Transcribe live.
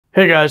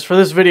Hey guys, for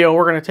this video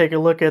we're going to take a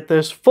look at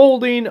this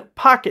folding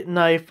pocket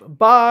knife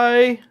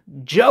by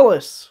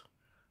Jellas.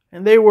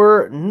 And they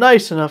were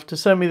nice enough to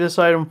send me this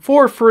item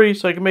for free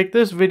so I can make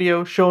this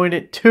video showing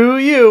it to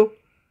you.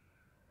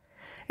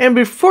 And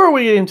before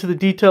we get into the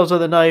details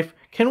of the knife,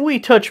 can we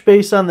touch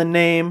base on the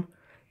name?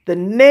 The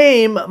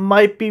name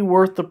might be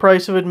worth the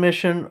price of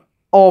admission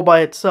all by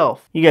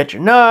itself. You got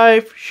your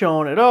knife,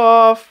 showing it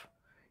off,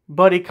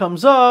 buddy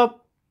comes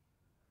up,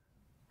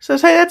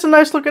 says, "Hey, that's a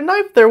nice looking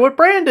knife there, what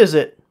brand is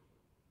it?"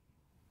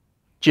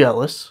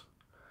 Jellas.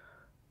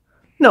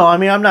 No, I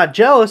mean, I'm not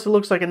jealous. It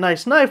looks like a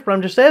nice knife, but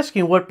I'm just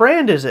asking, what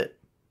brand is it?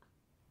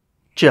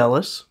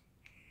 Jellas.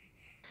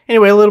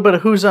 Anyway, a little bit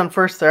of who's on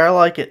first there. I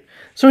like it.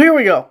 So here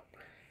we go.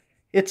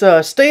 It's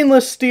a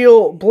stainless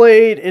steel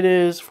blade. It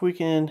is, if we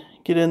can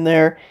get in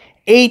there,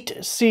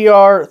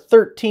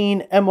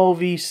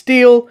 8Cr13Mov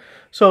steel.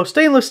 So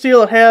stainless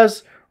steel, it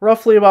has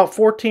roughly about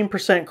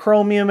 14%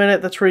 chromium in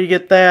it. That's where you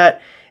get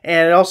that.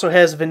 And it also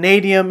has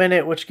vanadium in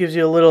it, which gives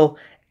you a little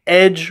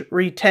edge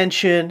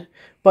retention,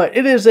 but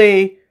it is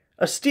a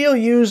steel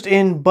used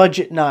in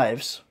budget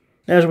knives.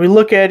 As we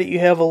look at it, you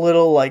have a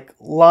little like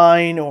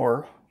line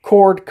or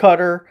cord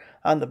cutter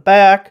on the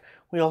back.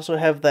 We also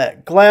have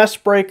that glass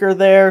breaker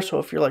there, so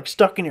if you're like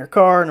stuck in your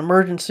car in an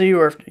emergency,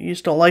 or if you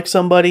just don't like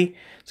somebody,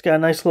 it's got a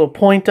nice little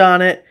point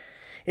on it.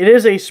 It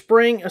is a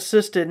spring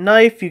assisted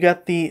knife. You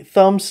got the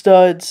thumb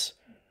studs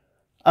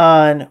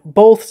on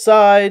both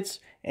sides,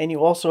 and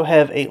you also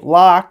have a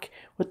lock.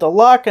 With the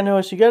lock, I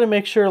notice you got to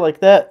make sure like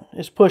that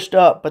is pushed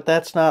up, but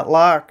that's not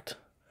locked.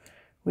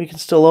 We can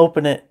still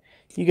open it.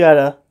 You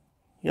gotta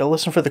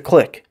listen for the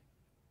click.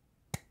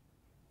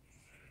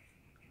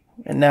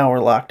 And now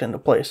we're locked into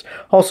place.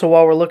 Also,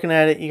 while we're looking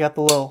at it, you got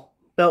the little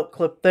belt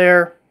clip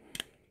there.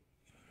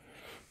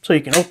 So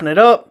you can open it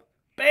up.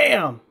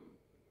 Bam!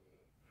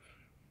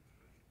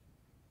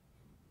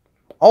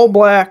 All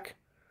black.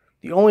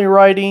 The only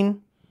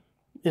writing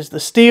is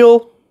the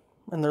steel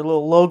and their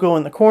little logo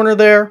in the corner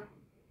there.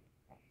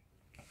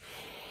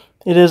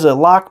 It is a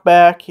lock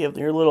back. You have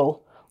your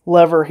little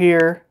lever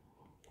here.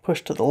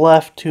 Push to the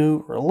left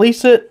to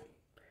release it.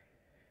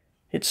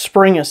 It's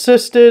spring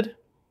assisted. You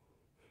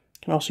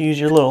can also use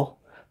your little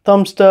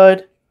thumb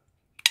stud.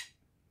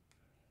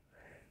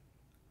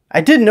 I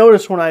did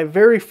notice when I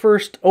very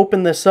first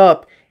opened this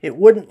up, it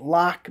wouldn't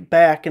lock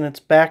back in its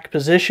back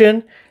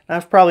position.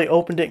 I've probably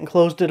opened it and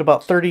closed it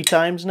about 30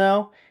 times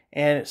now,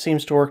 and it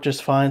seems to work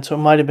just fine. So it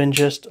might have been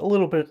just a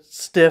little bit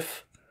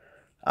stiff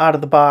out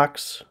of the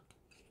box.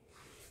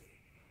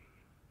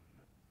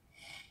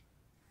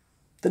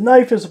 The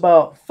knife is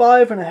about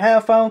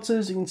 5.5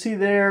 ounces. You can see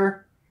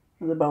there,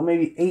 it's about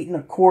maybe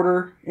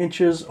 8.25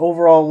 inches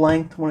overall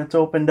length when it's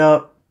opened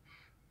up.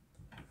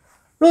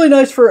 Really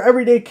nice for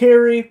everyday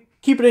carry.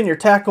 Keep it in your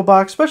tackle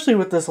box, especially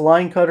with this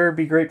line cutter. It'd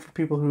be great for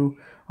people who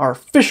are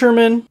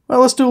fishermen.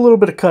 Well, let's do a little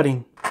bit of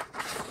cutting.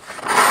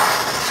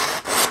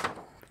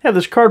 Have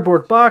this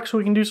cardboard box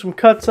we can do some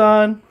cuts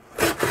on.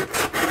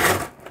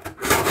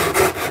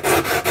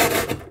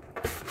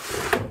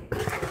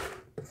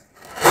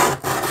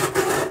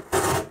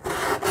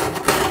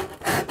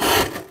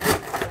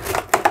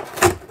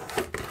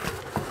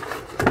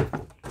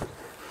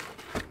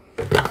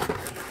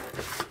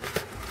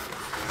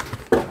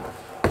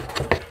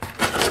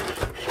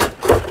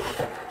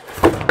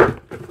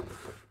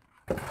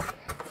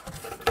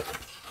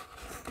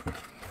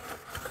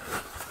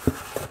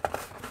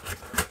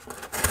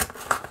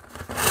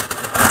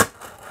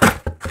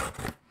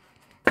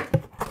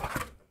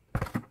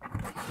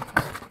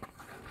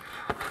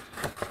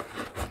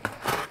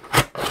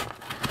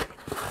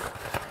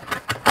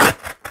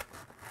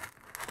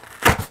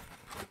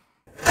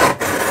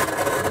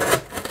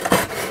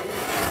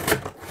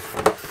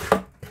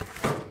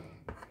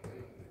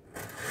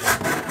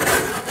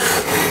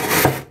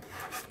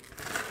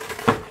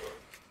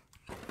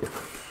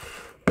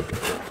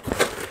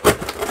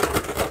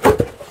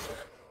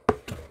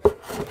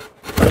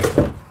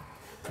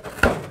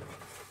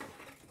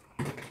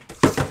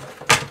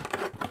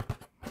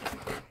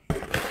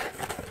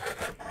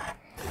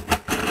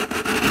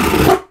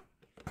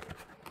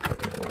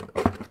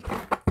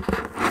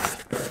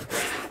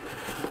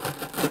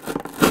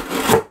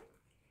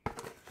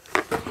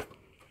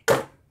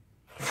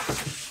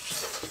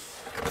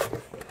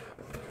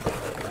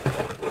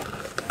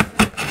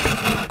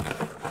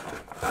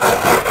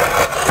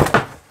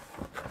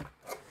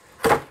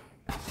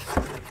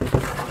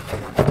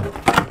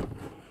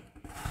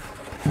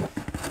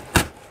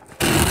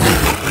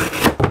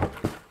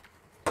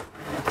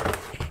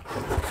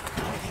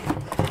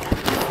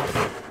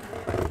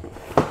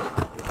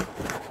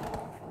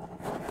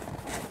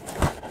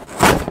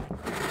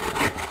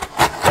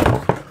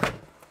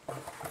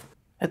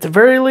 At the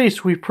very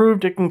least, we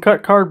proved it can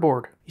cut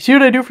cardboard. You see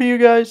what I do for you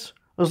guys?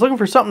 I was looking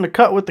for something to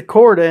cut with the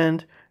cord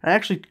end. I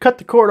actually cut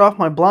the cord off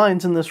my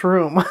blinds in this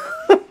room.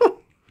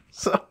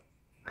 So,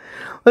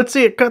 let's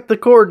see it cut the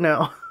cord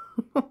now.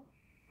 Let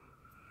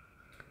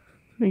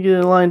me get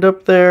it lined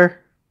up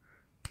there.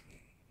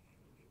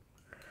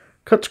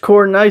 Cuts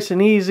cord nice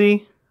and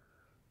easy.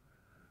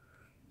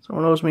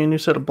 Someone owes me a new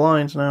set of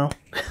blinds now.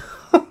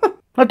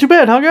 Not too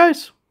bad, huh,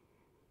 guys?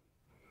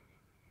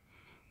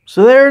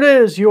 So there it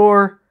is,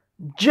 your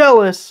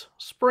Jellas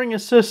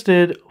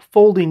spring-assisted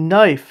folding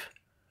knife.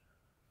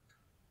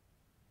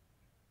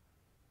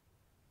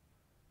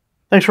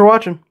 Thanks for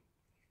watching.